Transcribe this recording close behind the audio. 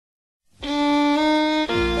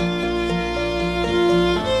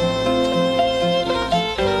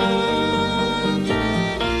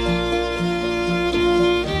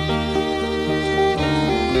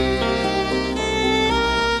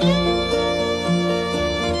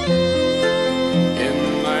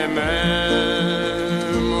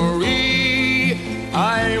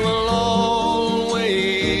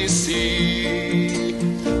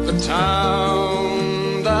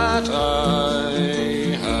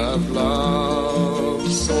have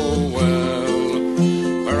loved so well,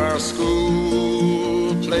 where our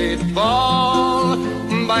school played ball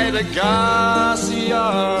by the gas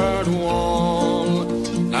yard wall,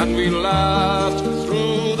 and we laughed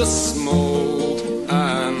through the smoke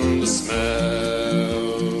and the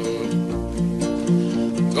smell.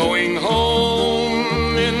 Going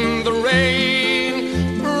home in the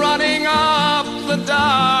rain, running up the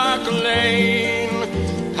dark lane,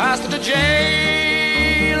 past the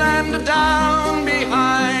jail and down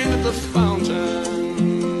behind the fountain.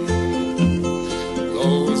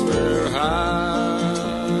 Those were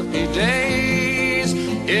happy days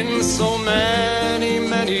in so many,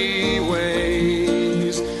 many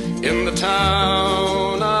ways, in the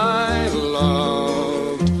town I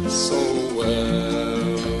loved so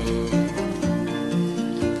well.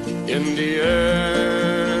 In the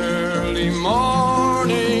early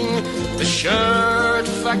morning, the shirt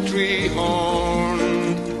factory horn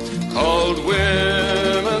called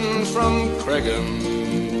women from Cregan,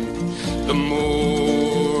 the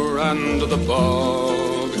moor and the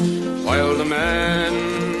bog, while the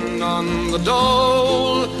men on the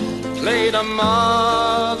dole played a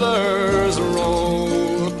mother's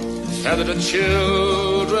role, fed the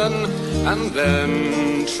children and then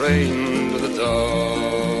trained the dog.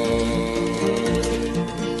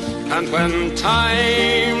 And when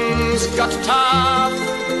times got tough,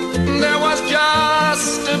 there was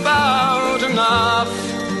just about enough,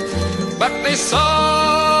 but they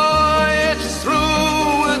saw it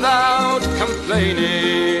through without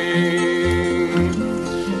complaining.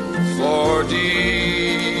 For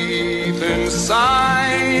deep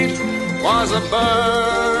inside was a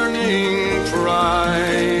burning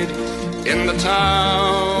pride in the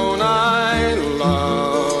town I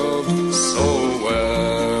loved so well.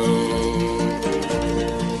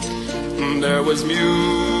 There was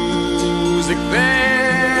music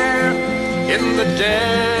there in the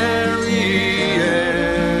dairy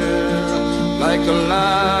air, like a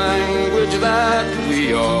language that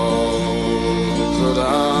we all could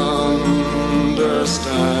understand.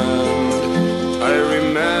 I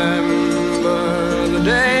remember the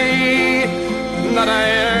day that I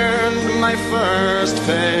earned my first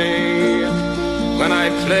pay, when I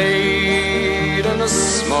played in a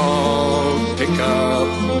small pickup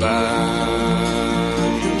band.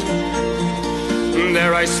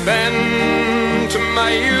 There I spent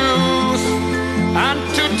my youth, and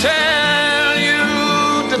to tell you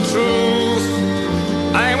the truth,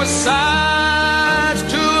 I was sad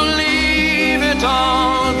to leave it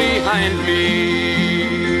all behind me.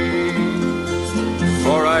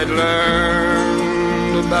 For I'd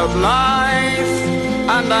learned about life,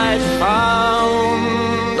 and I'd found